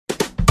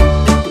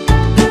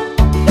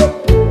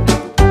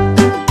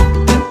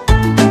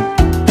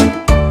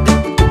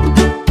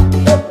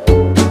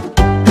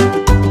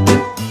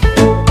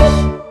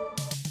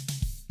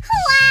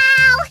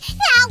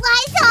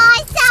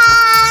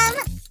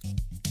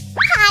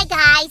Hi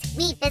guys!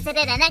 We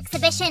visited an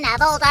exhibition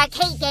of old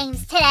arcade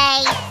games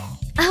today.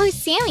 Oh,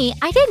 Sammy,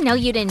 I didn't know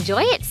you'd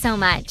enjoy it so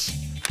much.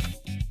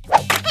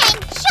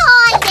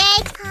 Enjoyed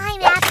it!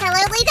 I'm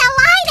absolutely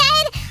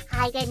delighted!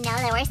 I didn't know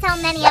there were so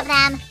many of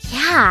them.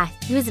 Yeah,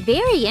 it was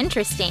very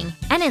interesting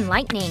and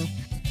enlightening.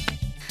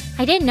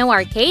 I didn't know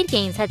arcade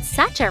games had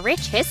such a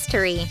rich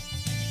history.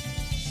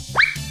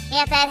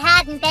 If it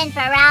hadn't been for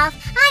Ralph,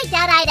 I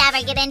doubt I'd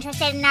ever get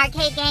interested in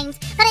arcade games,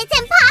 but it's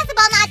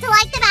impossible not to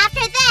like them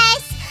after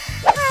this!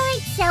 Oh,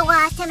 it's so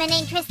awesome and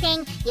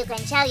interesting. You can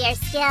show your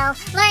skill,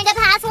 learn to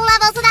pass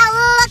levels without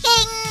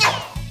looking!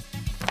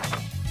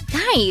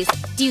 Guys,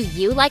 do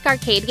you like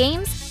arcade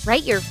games?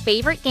 Write your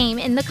favorite game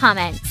in the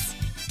comments.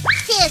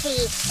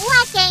 Susie,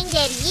 what game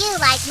did you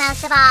like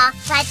most of all?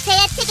 Let's say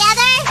it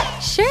together?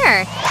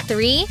 Sure.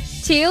 3,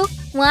 2,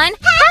 1,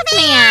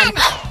 Pac-Man!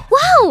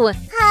 Whoa!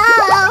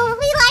 Oh,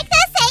 we like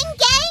the same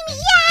game!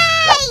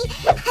 Yay!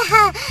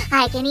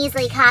 I can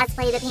easily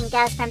cosplay the pink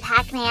ghost from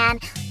Pac-Man.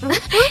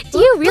 Do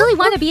you really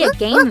want to be a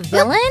game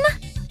villain?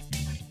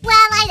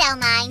 Well, I don't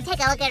mind. Take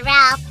a look at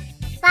Ralph.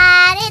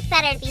 But it's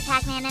better to be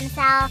Pac-Man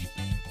himself.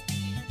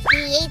 He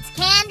eats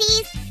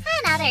candies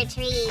and other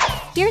treats.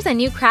 Here's a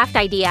new craft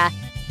idea.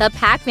 The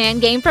Pac-Man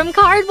game from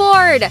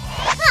cardboard!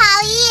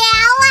 Oh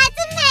yeah,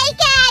 let's make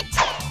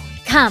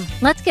it! Come,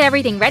 let's get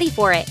everything ready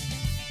for it.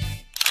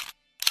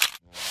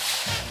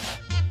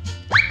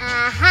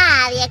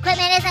 Aha, the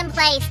equipment is in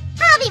place.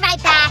 I'll be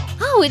right back.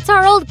 Oh, it's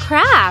our old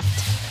craft!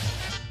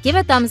 Give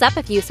a thumbs up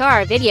if you saw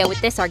our video with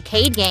this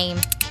arcade game.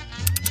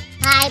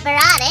 I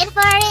brought it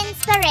for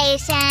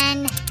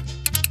inspiration.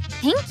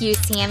 Thank you,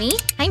 Sammy.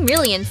 I'm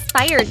really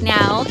inspired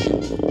now.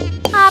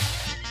 Pop!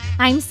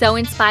 I'm so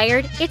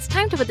inspired. It's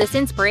time to put this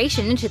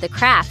inspiration into the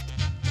craft.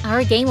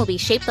 Our game will be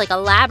shaped like a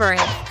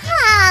labyrinth.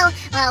 Oh,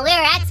 well,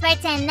 we're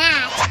experts in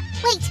that.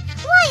 Wait,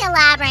 why a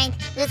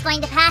labyrinth? Who's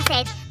going to pass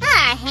it?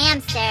 Our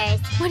hamsters.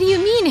 What do you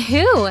mean,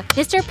 who?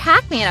 Mister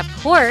Pacman,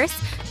 of course.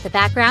 The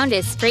background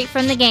is straight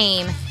from the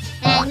game.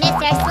 And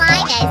Mr.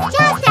 Slime is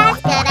just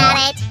as good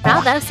at it.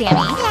 Bravo,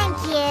 Sammy.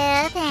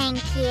 Thank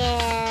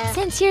you.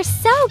 Since you're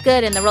so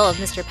good in the role of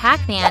Mister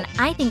Pacman,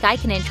 I think I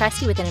can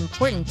entrust you with an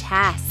important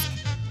task.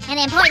 An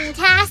important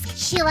task?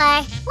 Sure.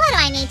 What do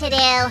I need to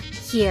do?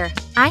 Here,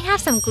 I have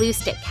some glue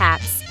stick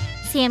caps.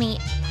 Sammy,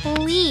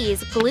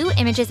 please glue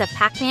images of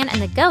Pac-Man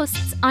and the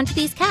ghosts onto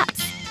these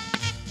caps.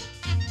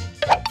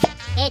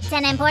 It's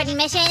an important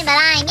mission, but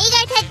I'm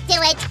eager to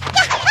do it.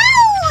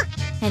 Yahoo!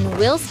 And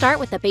we'll start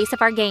with the base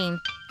of our game.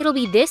 It'll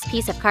be this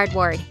piece of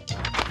cardboard.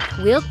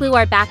 We'll glue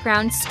our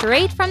background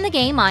straight from the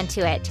game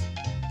onto it.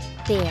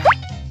 There.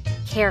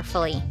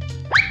 Carefully.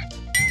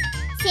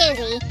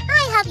 Susie,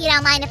 I hope you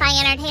don't mind if I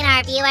entertain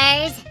our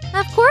viewers.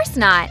 Of course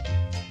not.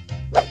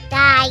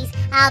 Guys,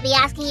 I'll be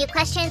asking you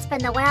questions from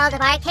the world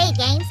of arcade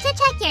games to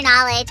check your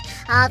knowledge.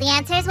 All the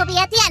answers will be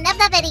at the end of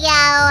the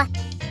video.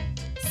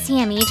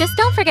 Sammy, just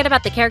don't forget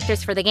about the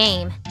characters for the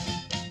game.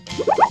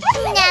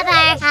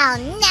 Never! I'll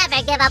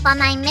never give up on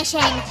my mission.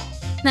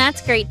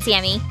 That's great,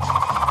 Sammy.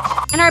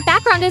 And our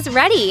background is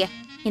ready.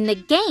 In the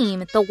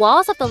game, the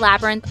walls of the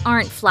labyrinth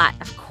aren't flat,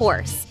 of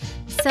course.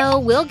 So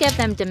we'll give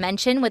them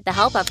dimension with the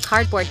help of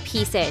cardboard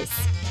pieces.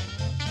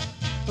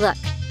 Look,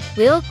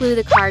 we'll glue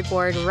the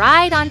cardboard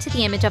right onto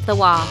the image of the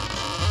wall,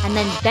 and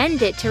then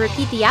bend it to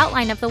repeat the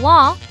outline of the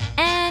wall,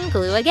 and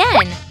glue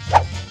again.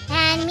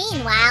 And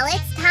meanwhile,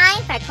 it's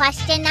time for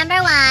question number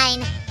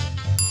 1.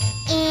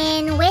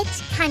 In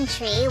which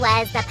country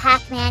was the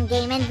Pac-Man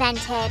game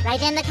invented?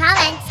 Write in the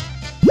comments.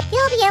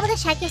 You'll be able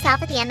to check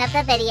yourself at the end of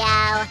the video.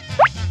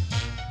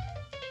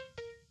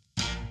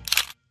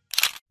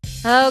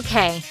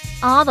 Okay,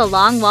 all the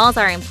long walls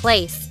are in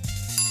place.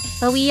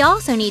 But we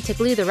also need to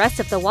glue the rest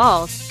of the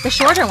walls, the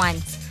shorter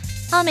ones.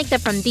 I'll make them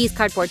from these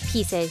cardboard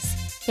pieces.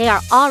 They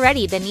are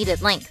already the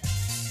needed length.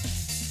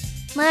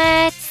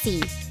 Let's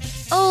see.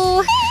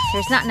 Oh,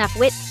 there's not enough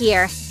width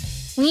here.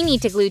 We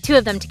need to glue 2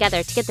 of them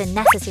together to get the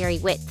necessary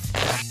width.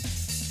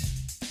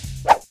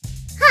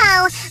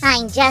 Oh,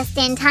 I'm just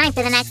in time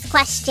for the next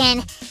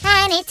question.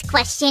 And it's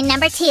question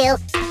number 2.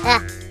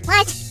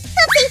 What?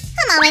 Oopsie,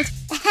 a moment.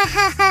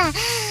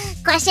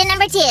 Question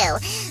number 2.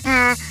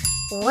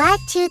 What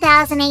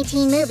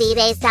 2018 movie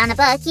based on a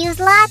book used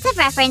lots of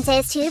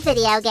references to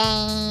video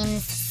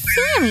games?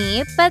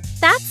 Sammy, but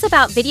that's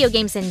about video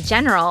games in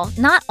general,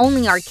 not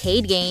only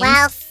arcade games.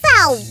 Well,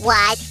 so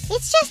what?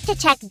 It's just to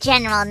check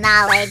general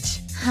knowledge.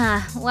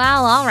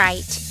 Well,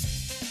 alright.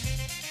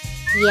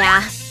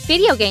 Yeah,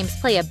 video games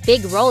play a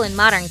big role in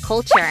modern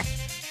culture.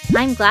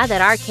 I'm glad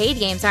that arcade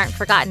games aren't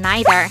forgotten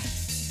either.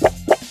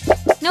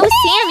 No,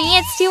 Sammy,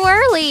 it's too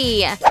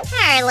early!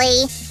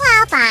 Early?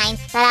 Well, fine,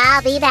 but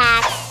I'll be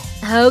back.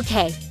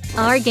 Okay,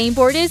 our game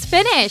board is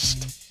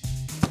finished.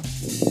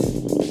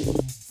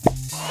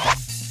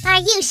 Are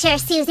you sure,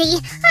 Susie?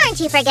 Aren't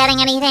you forgetting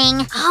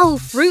anything? Oh,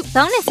 fruit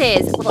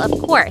bonuses! Well,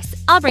 of course.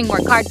 I'll bring more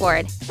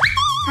cardboard.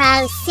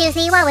 Oh,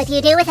 Susie, what would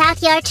you do without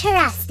your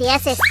trusty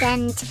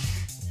assistant?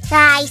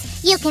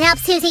 Guys, you can help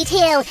Susie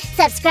too.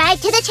 Subscribe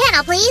to the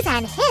channel, please,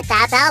 and hit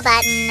that bell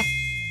button.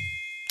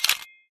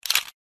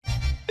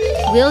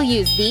 We'll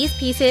use these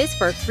pieces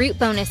for fruit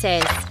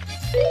bonuses.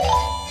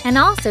 And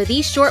also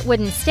these short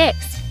wooden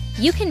sticks.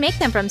 You can make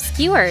them from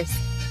skewers.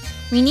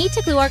 We need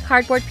to glue our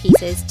cardboard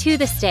pieces to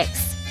the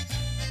sticks.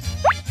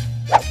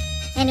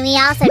 And we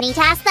also need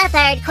to ask the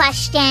third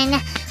question.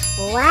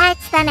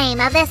 What's the name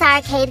of this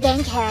arcade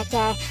game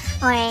character?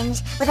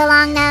 Orange, with a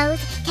long nose,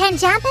 can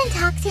jump and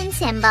talks in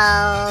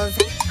symbols.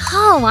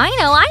 Oh,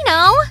 I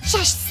know.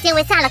 Shush, Sue,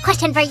 it's not a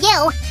question for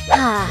you.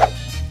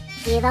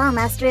 You've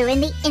almost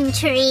ruined the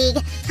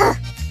intrigue.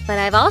 But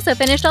I've also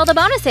finished all the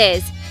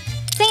bonuses.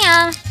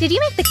 Sam, did you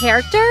make the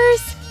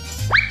characters?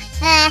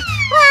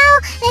 Well,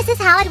 this is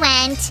how it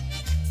went.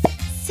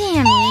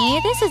 Sammy,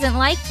 this isn't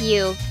like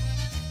you.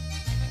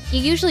 You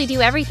usually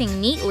do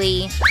everything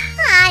neatly.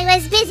 I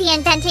was busy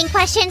inventing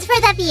questions for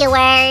the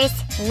viewers.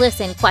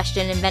 Listen,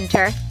 question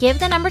inventor, give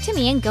the number to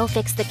me and go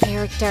fix the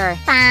character.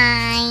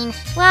 Fine.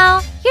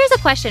 Well, here's a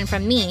question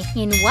from me.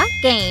 In what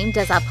game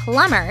does a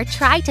plumber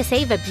try to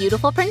save a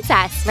beautiful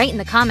princess? Write in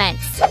the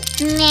comments.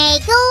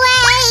 Make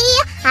way!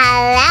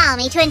 Allow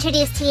me to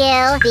introduce to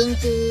you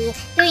Binky,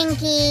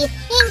 Grinky,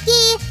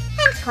 Inky,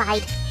 and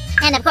Clyde.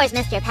 And of course,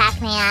 Mister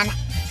Pacman.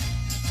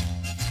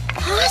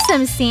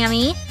 Awesome,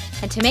 Sammy!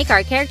 And to make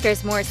our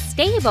characters more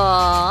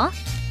stable,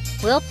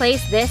 we'll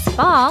place this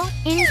ball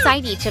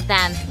inside each of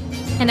them.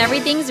 And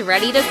everything's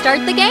ready to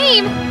start the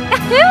game!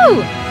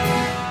 Yahoo!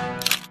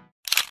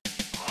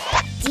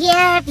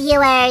 Dear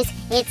viewers,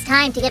 it's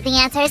time to give the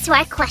answers to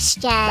our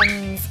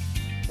questions.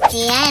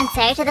 The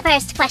answer to the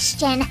first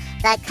question,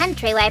 the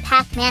country where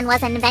Pac-Man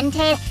was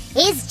invented,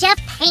 is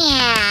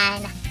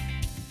Japan.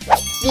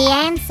 The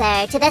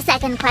answer to the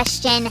second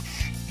question,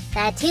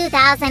 the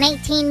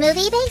 2018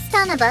 movie based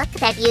on a book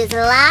that used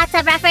lots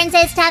of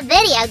references to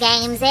video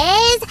games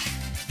is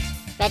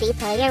Ready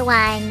Player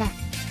One.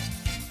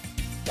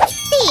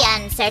 The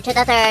answer to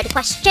the third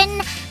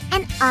question,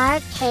 an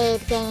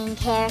arcade game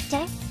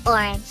character,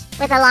 orange,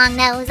 with a long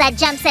nose that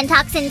jumps and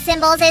talks in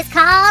symbols, is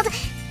called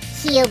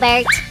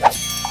Hubert.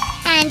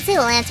 And Sue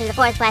will answer the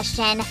fourth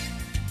question.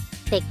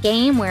 The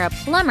game where a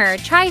plumber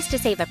tries to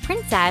save a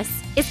princess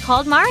is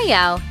called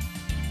Mario.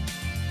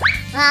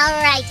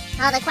 Alright,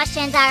 all the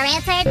questions are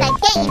answered, the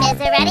game is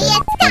ready,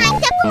 it's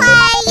time to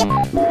play!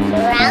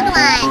 Round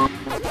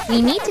 1.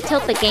 We need to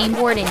tilt the game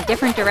board in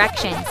different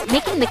directions,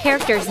 making the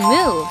characters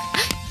move.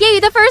 Yay,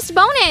 the first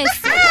bonus!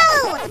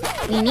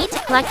 Ow! We need to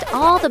collect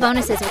all the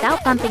bonuses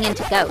without bumping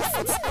into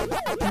ghosts.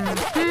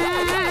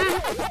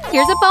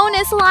 Here's a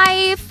bonus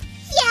life!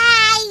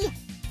 Yay!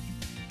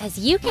 As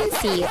you can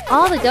see,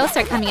 all the ghosts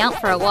are coming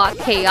out for a walk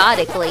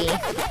chaotically.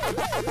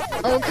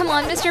 Oh, come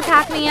on, Mr.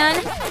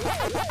 Pacman.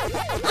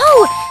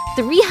 Oh,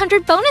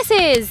 300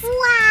 bonuses!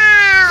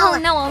 Wow! Oh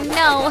no.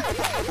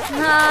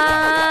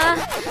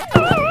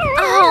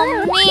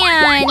 Oh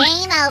man!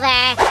 Game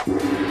over.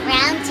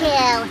 Round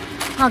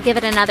 2. I'll give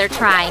it another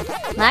try.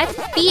 Let's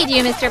feed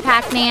you, Mr.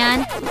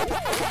 Pacman.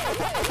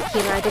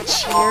 Here are the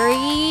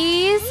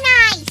cherries.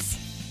 Nice!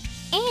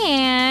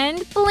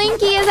 And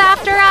Blinky is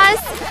after us.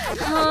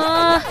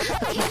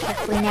 Okay,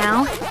 carefully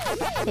now.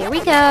 There we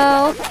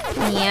go.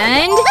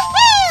 And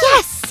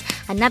yes!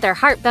 Another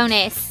heart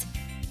bonus.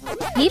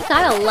 We've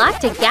got a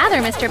lot to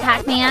gather, Mr.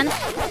 Pacman.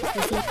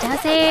 Easy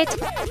does it.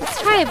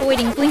 Let's try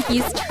avoiding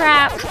Blinky's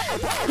trap.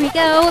 Here we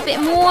go, a bit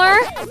more.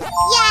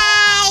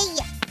 Yay!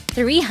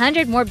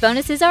 300 more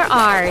bonuses are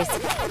ours.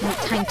 No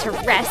time to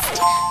rest.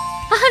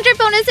 100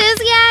 bonuses,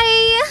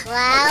 yay!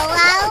 Wow!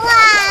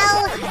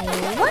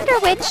 I wonder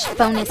which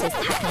bonus is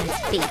Pacman's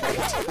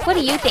favorite. What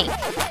do you think?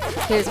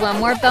 Here's one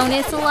more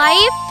bonus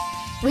life.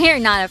 We're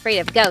not afraid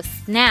of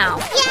ghosts now.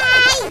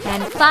 Yay!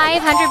 And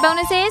 500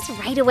 bonuses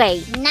right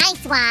away.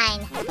 Nice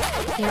one!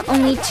 There are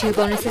only 2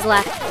 bonuses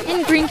left,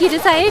 and Grinky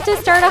decided to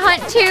start a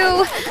hunt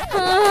too.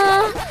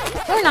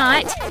 Or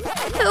not.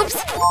 Oops.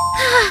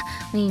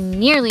 We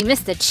nearly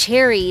missed the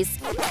cherries.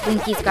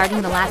 Blinky's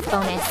guarding the last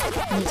bonus.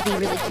 We need to be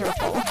really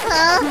careful.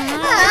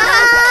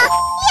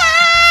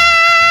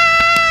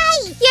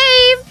 Yay!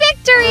 Yay!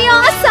 Victory!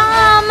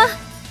 Awesome!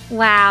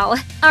 Wow,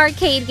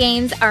 arcade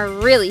games are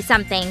really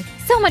something.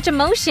 So much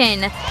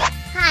emotion.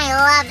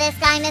 I love this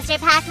guy, Mr.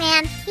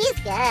 Pacman. He's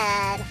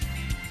good.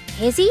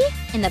 Is he?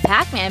 In the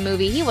Pac-Man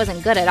movie, he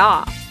wasn't good at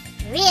all.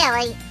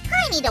 Really?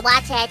 I need to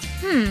watch it.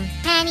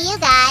 And you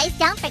guys,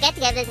 don't forget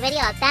to give this video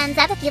a thumbs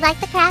up if you like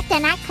the craft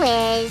and our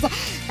quiz.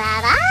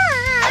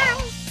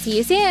 Bye-bye! See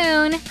you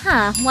soon.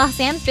 While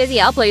Sam's busy,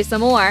 I'll play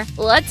some more.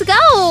 Let's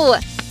go!